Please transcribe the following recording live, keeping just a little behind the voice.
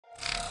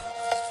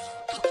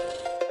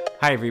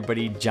Hi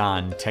everybody,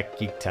 John, Tech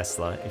Geek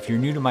Tesla. If you're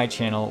new to my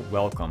channel,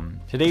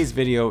 welcome. Today's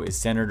video is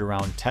centered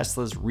around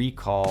Tesla's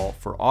recall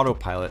for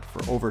Autopilot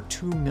for over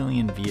 2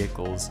 million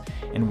vehicles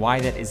and why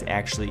that is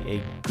actually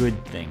a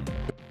good thing.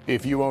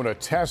 If you own a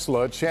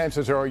Tesla,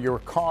 chances are your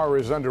car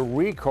is under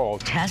recall.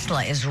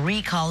 Tesla is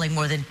recalling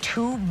more than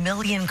 2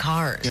 million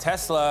cars.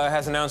 Tesla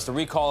has announced a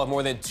recall of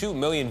more than 2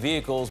 million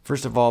vehicles.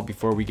 First of all,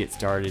 before we get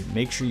started,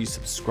 make sure you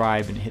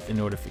subscribe and hit the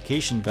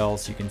notification bell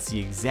so you can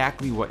see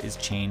exactly what is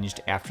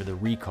changed after the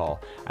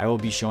recall. I will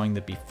be showing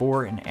the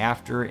before and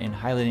after and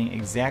highlighting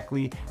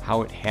exactly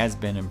how it has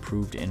been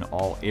improved in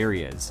all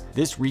areas.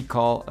 This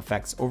recall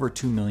affects over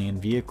 2 million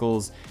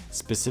vehicles,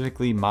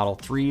 specifically Model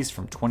 3s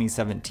from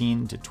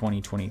 2017 to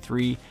 2023,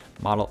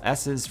 Model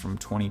S's from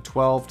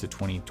 2012 to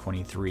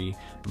 2023,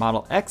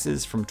 Model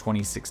X's from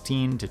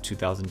 2016 to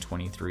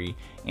 2023,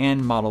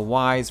 and Model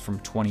Y's from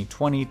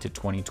 2020 to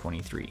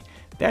 2023.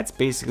 That's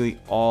basically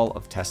all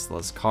of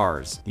Tesla's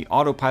cars. The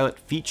Autopilot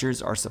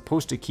features are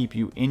supposed to keep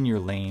you in your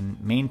lane,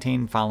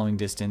 maintain following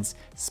distance,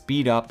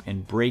 speed up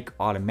and brake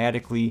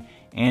automatically,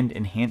 and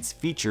enhance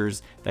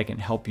features that can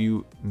help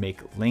you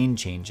make lane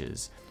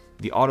changes.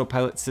 The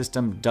Autopilot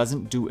system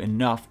doesn't do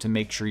enough to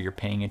make sure you're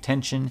paying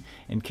attention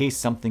in case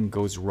something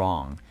goes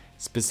wrong.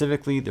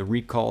 Specifically, the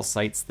recall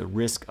cites the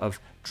risk of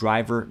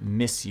driver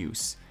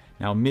misuse.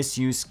 Now,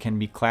 misuse can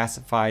be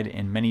classified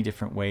in many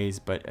different ways,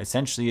 but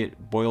essentially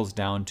it boils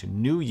down to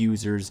new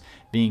users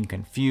being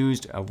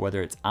confused of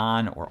whether it's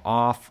on or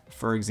off,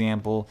 for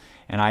example.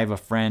 And I have a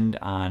friend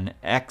on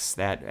X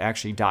that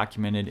actually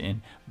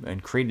documented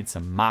and created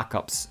some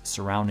mock-ups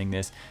surrounding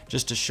this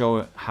just to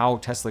show how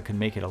Tesla can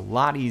make it a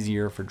lot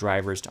easier for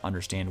drivers to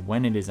understand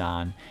when it is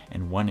on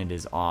and when it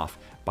is off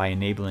by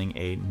enabling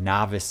a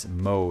novice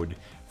mode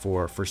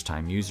for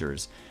first-time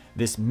users.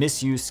 This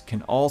misuse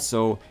can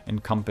also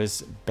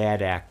encompass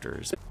bad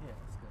actors.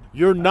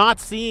 You're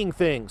not seeing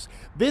things.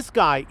 This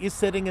guy is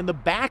sitting in the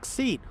back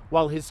seat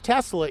while his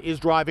Tesla is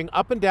driving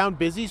up and down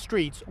busy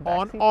streets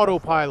on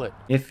autopilot.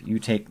 If you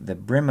take the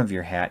brim of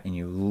your hat and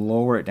you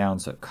lower it down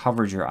so it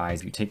covers your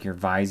eyes, you take your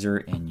visor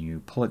and you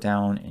pull it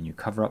down and you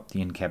cover up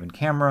the in-cabin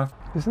camera.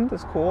 Isn't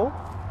this cool?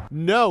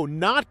 No,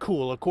 not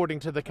cool, according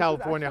to the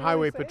California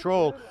Highway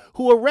Patrol,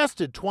 who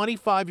arrested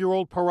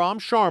 25-year-old Param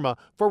Sharma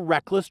for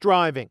reckless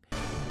driving.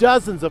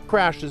 Dozens of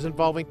crashes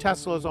involving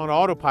Teslas on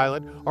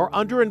autopilot are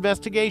under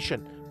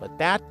investigation, but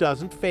that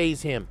doesn't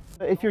faze him.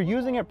 If you're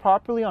using it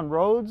properly on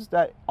roads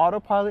that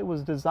autopilot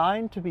was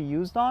designed to be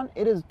used on,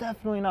 it is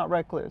definitely not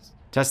reckless.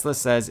 Tesla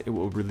says it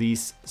will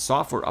release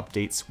software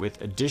updates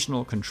with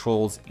additional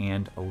controls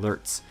and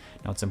alerts.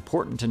 Now, it's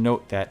important to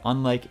note that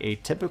unlike a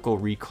typical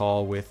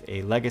recall with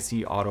a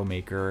legacy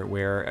automaker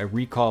where a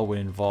recall would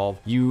involve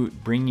you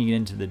bringing it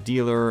into the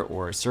dealer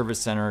or a service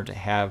center to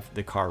have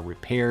the car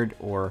repaired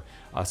or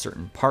a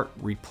certain part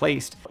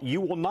replaced,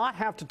 you will not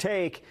have to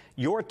take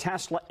your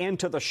Tesla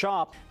into the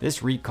shop.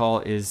 This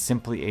recall is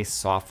simply a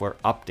software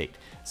update.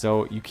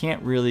 So you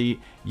can't really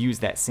use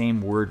that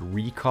same word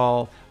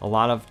recall. A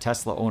lot of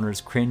Tesla owners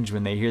cringe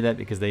when they hear that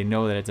because they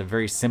know that it's a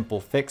very simple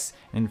fix.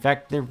 In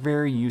fact, they're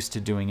very used to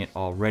doing it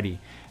already.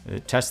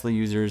 Tesla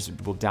users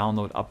will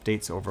download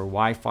updates over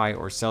Wi-Fi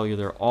or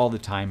cellular all the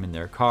time in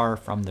their car,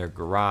 from their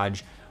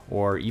garage,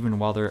 or even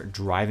while they're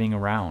driving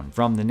around.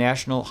 From the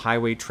National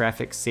Highway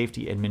Traffic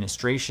Safety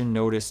Administration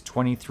Notice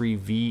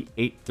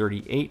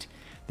 23V838,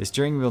 the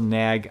steering wheel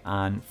nag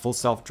on full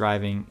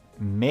self-driving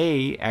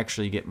may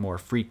actually get more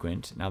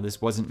frequent. Now,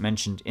 this wasn't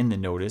mentioned in the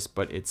notice,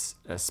 but it's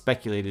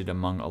speculated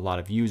among a lot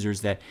of users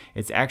that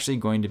it's actually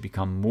going to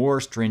become more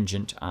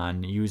stringent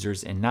on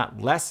users and not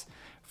less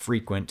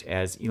frequent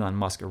as Elon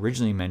Musk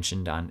originally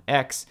mentioned on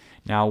X.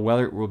 Now,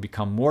 whether it will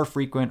become more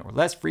frequent or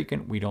less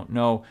frequent, we don't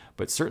know,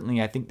 but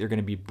certainly I think they're going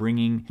to be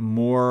bringing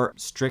more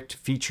strict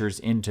features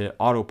into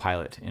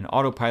Autopilot, and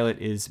Autopilot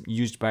is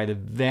used by the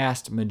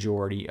vast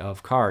majority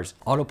of cars.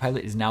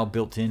 Autopilot is now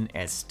built in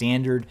as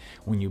standard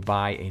when you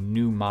buy a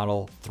new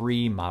Model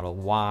 3, Model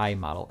Y,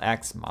 Model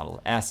X, Model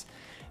S.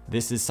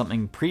 This is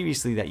something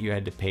previously that you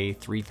had to pay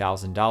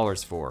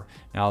 $3,000 for.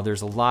 Now,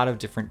 there's a lot of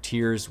different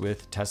tiers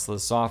with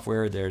Tesla's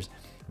software. There's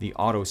the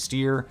auto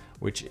steer,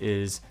 which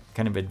is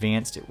kind of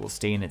advanced. It will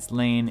stay in its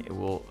lane. It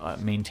will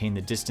maintain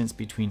the distance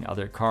between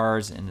other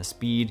cars and the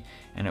speed,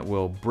 and it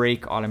will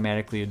brake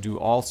automatically and do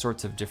all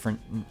sorts of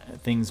different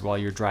things while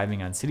you're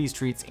driving on city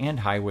streets and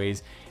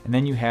highways. And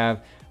then you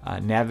have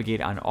navigate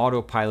on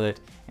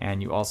autopilot,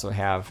 and you also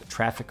have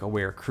traffic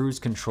aware cruise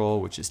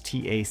control, which is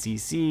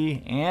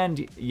TACC,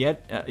 and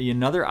yet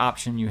another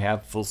option, you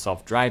have full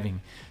self-driving.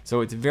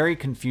 So it's very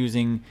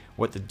confusing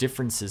what the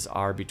differences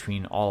are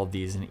between all of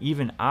these, and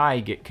even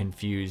I get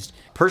confused.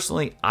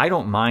 Personally, I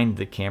don't mind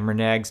the camera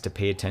nags to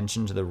pay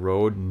attention to the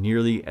road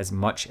nearly as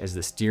much as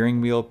the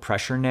steering wheel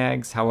pressure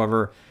nags.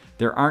 However,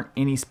 there aren't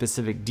any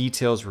specific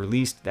details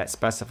released that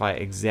specify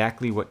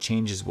exactly what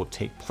changes will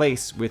take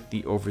place with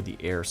the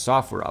over-the-air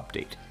software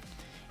update.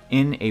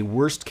 In a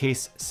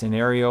worst-case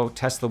scenario,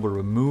 Tesla will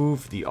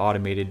remove the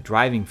automated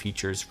driving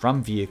features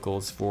from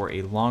vehicles for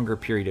a longer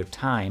period of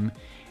time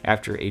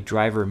after a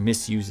driver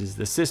misuses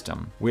the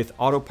system. With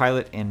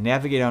Autopilot and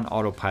Navigate on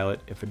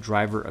Autopilot, if a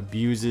driver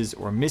abuses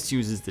or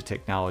misuses the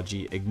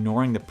technology,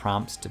 ignoring the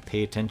prompts to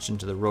pay attention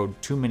to the road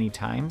too many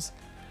times,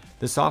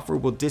 the software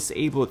will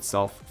disable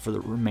itself for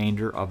the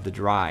remainder of the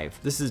drive.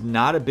 This is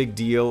not a big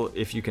deal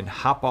if you can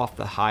hop off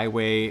the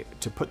highway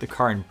to put the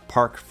car in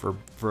park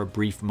for a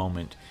brief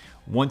moment.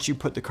 Once you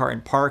put the car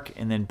in park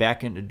and then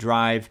back into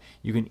drive,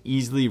 you can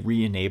easily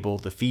re-enable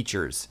the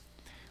features.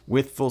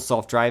 With full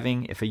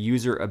self-driving, if a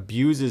user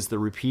abuses the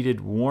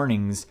repeated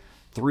warnings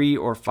 3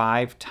 or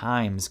 5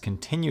 times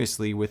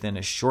continuously within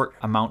a short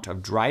amount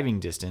of driving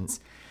distance,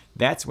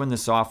 that's when the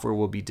software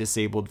will be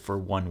disabled for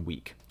 1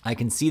 week. I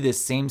can see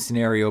this same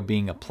scenario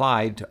being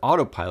applied to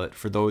Autopilot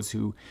for those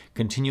who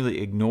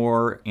continually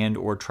ignore and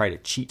or try to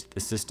cheat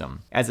the system.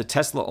 As a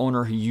Tesla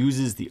owner who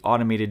uses the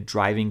automated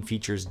driving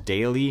features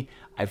daily,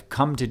 I've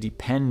come to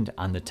depend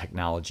on the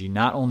technology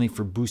not only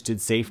for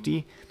boosted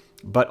safety,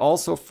 but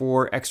also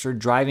for extra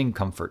driving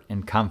comfort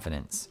and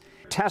confidence.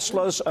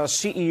 Tesla's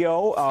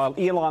CEO,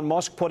 Elon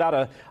Musk, put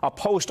out a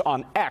post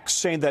on X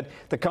saying that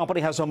the company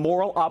has a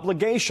moral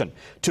obligation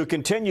to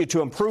continue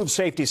to improve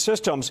safety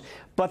systems.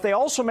 But they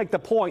also make the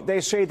point, they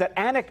say that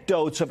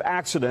anecdotes of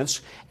accidents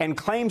and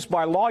claims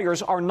by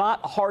lawyers are not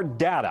hard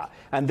data.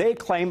 And they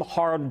claim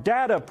hard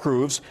data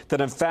proves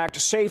that, in fact,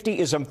 safety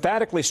is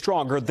emphatically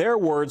stronger, their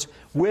words,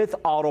 with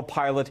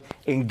Autopilot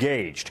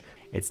engaged.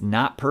 It's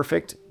not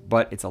perfect,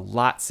 but it's a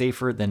lot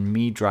safer than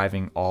me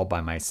driving all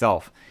by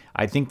myself.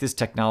 I think this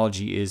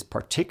technology is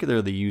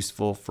particularly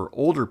useful for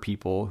older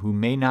people who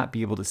may not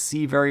be able to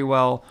see very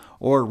well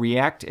or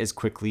react as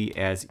quickly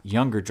as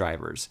younger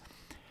drivers.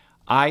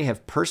 I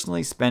have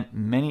personally spent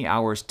many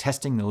hours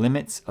testing the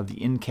limits of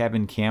the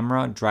in-cabin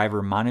camera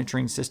driver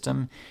monitoring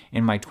system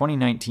in my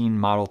 2019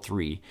 Model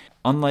 3.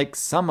 Unlike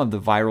some of the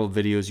viral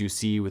videos you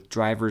see with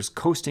drivers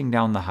coasting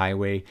down the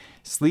highway,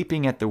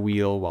 sleeping at the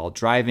wheel while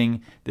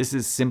driving, this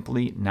is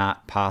simply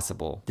not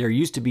possible. There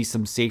used to be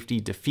some safety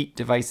defeat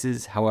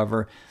devices,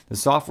 however, the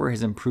software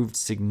has improved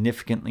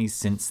significantly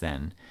since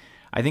then.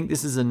 I think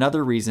this is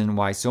another reason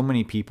why so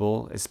many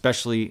people,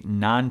 especially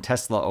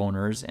non-Tesla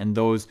owners and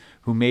those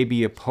who may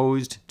be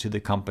opposed to the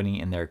company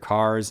and their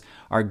cars,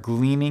 are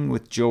gleaming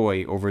with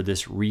joy over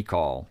this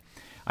recall.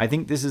 I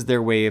think this is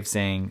their way of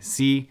saying,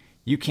 see,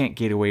 you can't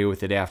get away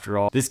with it after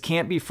all. This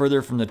can't be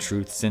further from the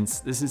truth, since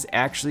this is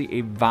actually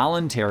a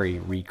voluntary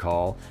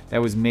recall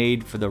that was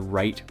made for the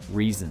right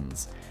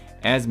reasons.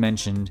 As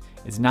mentioned,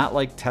 it's not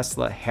like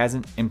Tesla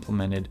hasn't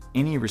implemented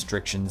any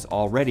restrictions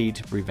already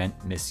to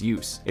prevent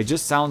misuse. It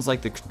just sounds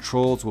like the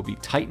controls will be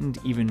tightened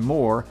even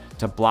more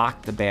to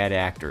block the bad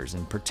actors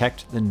and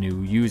protect the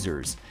new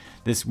users.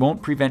 This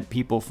won't prevent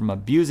people from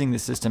abusing the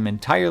system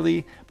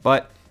entirely,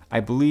 but I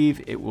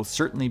believe it will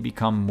certainly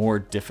become more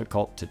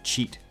difficult to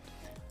cheat.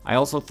 I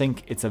also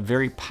think it's a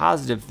very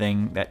positive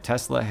thing that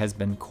Tesla has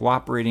been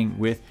cooperating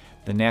with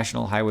the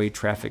National Highway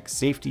Traffic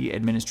Safety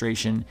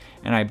Administration,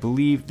 and I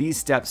believe these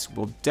steps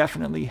will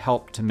definitely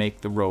help to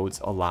make the roads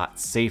a lot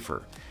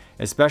safer,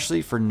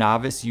 especially for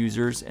novice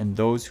users and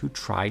those who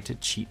try to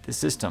cheat the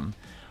system.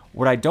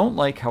 What I don't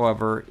like,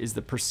 however, is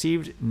the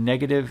perceived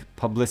negative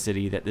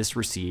publicity that this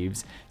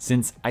receives,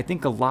 since I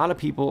think a lot of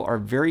people are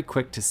very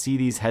quick to see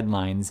these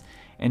headlines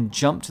and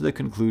jump to the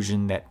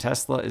conclusion that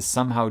Tesla is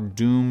somehow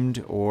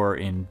doomed or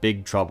in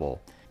big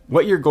trouble.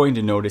 What you're going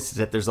to notice is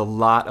that there's a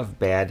lot of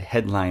bad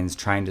headlines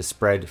trying to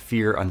spread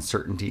fear,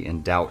 uncertainty,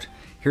 and doubt.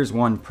 Here's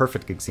one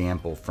perfect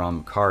example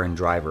from Car and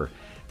Driver.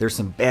 There's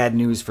some bad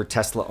news for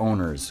Tesla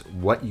owners.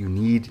 What you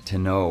need to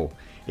know.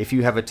 If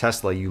you have a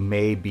Tesla, you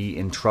may be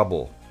in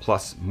trouble,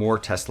 plus more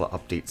Tesla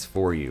updates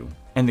for you.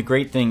 And the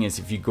great thing is,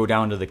 if you go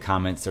down to the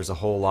comments, there's a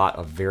whole lot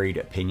of varied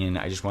opinion.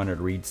 I just wanted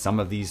to read some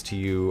of these to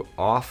you.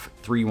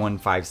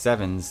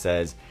 Off3157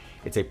 says,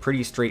 it's a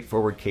pretty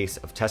straightforward case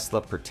of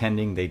Tesla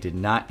pretending they did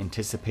not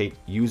anticipate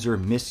user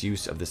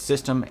misuse of the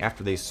system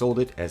after they sold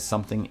it as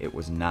something it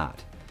was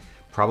not.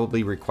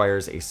 Probably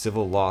requires a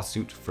civil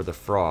lawsuit for the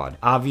fraud.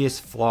 Obvious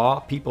flaw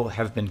people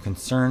have been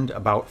concerned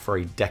about for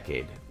a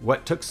decade.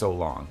 What took so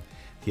long?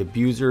 The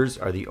abusers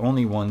are the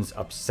only ones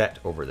upset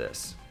over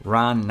this.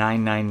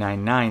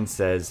 Ron9999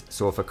 says,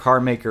 so if a car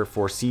maker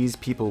foresees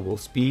people will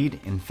speed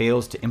and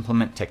fails to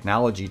implement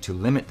technology to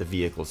limit the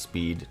vehicle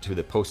speed to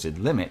the posted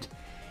limit,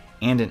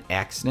 and an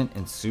accident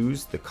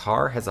ensues, the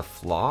car has a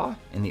flaw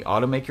and the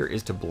automaker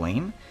is to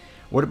blame?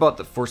 What about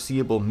the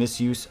foreseeable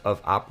misuse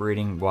of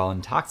operating while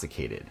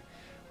intoxicated?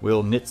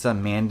 Will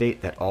NHTSA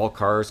mandate that all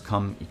cars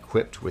come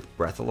equipped with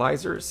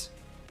breathalyzers?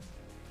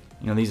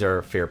 You know, these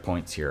are fair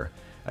points here.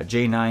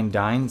 J9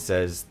 Dine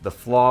says, the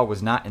flaw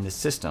was not in the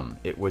system,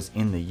 it was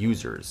in the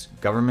users.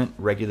 Government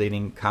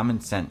regulating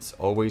common sense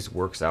always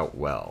works out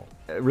well.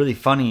 Really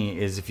funny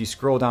is if you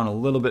scroll down a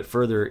little bit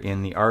further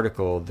in the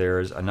article,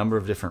 there's a number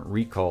of different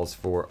recalls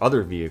for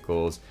other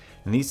vehicles,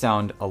 and these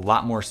sound a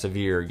lot more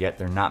severe, yet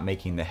they're not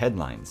making the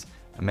headlines.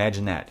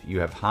 Imagine that.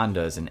 You have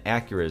Hondas and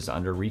Acuras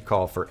under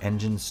recall for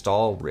engine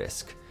stall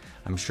risk.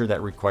 I'm sure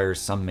that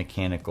requires some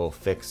mechanical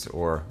fix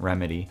or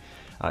remedy.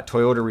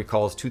 Toyota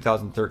recalls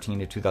 2013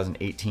 to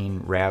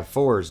 2018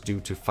 RAV4s due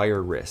to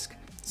fire risk.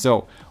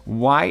 So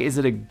why is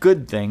it a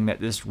good thing that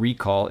this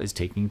recall is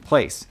taking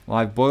place? Well,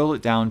 I've boiled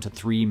it down to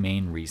 3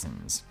 main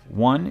reasons.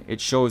 1,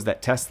 it shows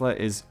that Tesla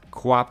is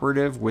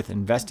cooperative with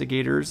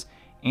investigators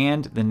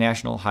and the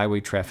National Highway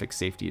Traffic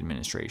Safety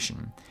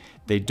Administration.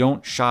 They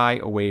don't shy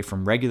away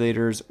from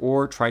regulators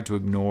or try to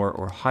ignore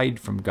or hide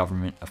from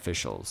government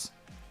officials.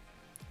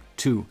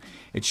 2,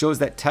 it shows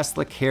that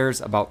Tesla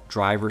cares about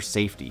driver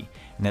safety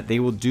and that they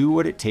will do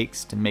what it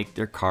takes to make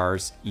their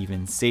cars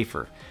even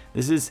safer.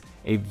 This is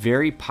a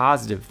very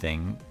positive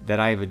thing that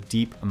I have a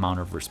deep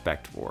amount of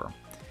respect for.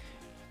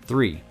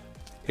 3,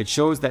 it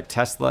shows that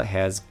Tesla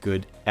has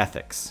good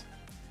ethics.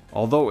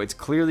 Although it's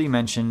clearly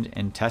mentioned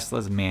in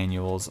Tesla's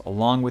manuals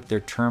along with their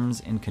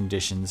terms and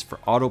conditions for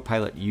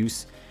autopilot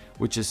use,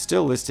 which is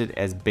still listed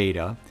as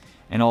beta,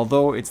 and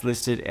although it's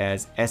listed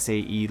as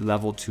SAE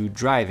Level 2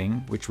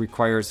 driving, which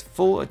requires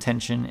full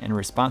attention and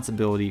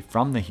responsibility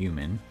from the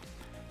human,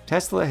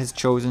 Tesla has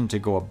chosen to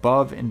go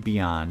above and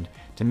beyond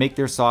to make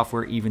their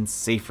software even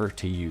safer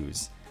to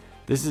use.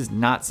 This is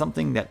not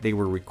something that they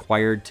were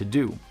required to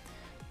do.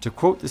 To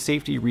quote the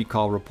safety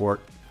recall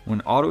report,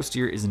 when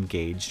AutoSteer is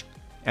engaged,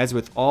 as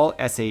with all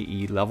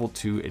SAE Level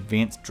 2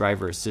 advanced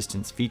driver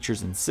assistance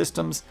features and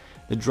systems,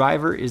 the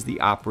driver is the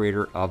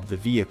operator of the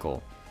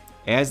vehicle.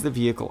 As the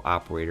vehicle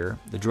operator,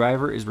 the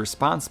driver is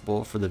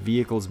responsible for the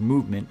vehicle's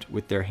movement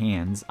with their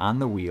hands on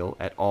the wheel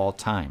at all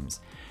times,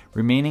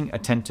 remaining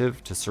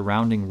attentive to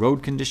surrounding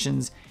road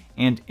conditions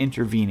and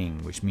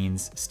intervening, which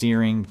means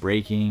steering,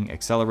 braking,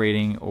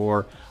 accelerating,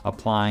 or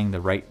applying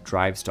the right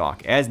drive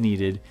stalk as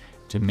needed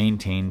to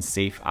maintain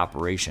safe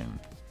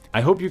operation.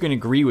 I hope you can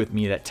agree with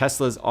me that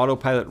Tesla's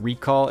Autopilot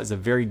recall is a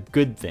very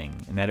good thing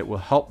and that it will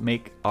help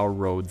make our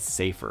roads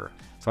safer.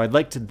 So I'd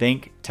like to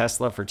thank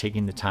Tesla for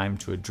taking the time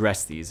to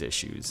address these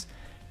issues.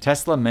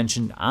 Tesla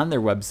mentioned on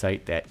their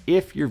website that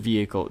if your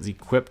vehicle is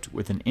equipped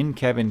with an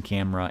in-cabin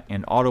camera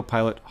and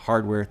Autopilot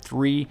Hardware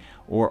 3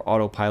 or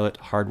Autopilot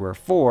Hardware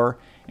 4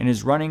 and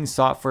is running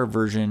software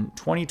version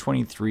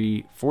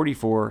 2023,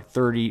 44,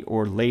 30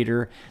 or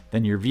later,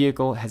 then your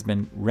vehicle has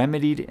been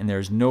remedied and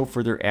there's no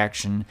further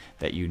action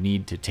that you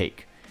need to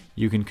take.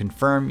 You can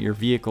confirm your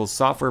vehicle's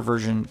software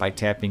version by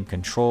tapping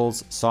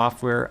Controls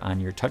Software on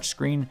your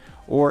touchscreen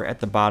or at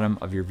the bottom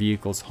of your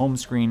vehicle's home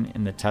screen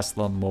in the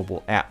Tesla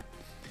mobile app.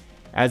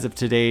 As of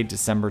today,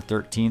 December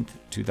 13th,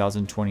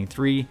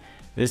 2023,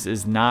 this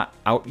is not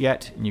out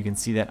yet, and you can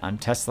see that on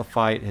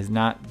Teslafy it has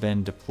not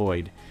been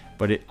deployed,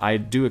 but I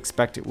do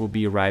expect it will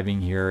be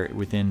arriving here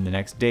within the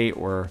next day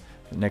or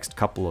the next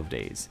couple of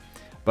days.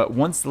 But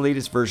once the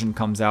latest version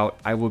comes out,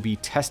 I will be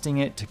testing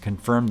it to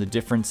confirm the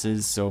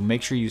differences, so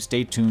make sure you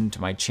stay tuned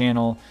to my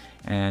channel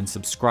and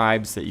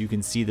subscribe so that you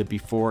can see the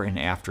before and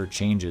after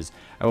changes.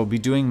 I will be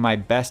doing my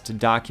best to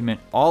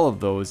document all of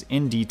those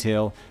in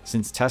detail,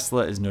 since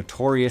Tesla is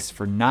notorious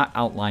for not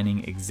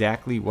outlining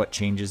exactly what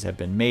changes have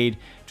been made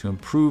to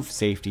improve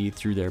safety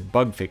through their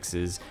bug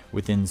fixes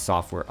within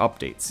software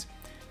updates.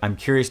 I'm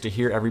curious to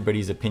hear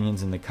everybody's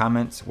opinions in the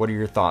comments. What are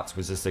your thoughts?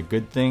 Was this a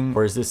good thing,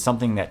 or is this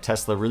something that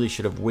Tesla really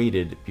should have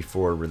waited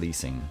before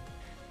releasing?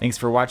 Thanks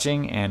for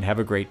watching and have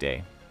a great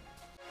day.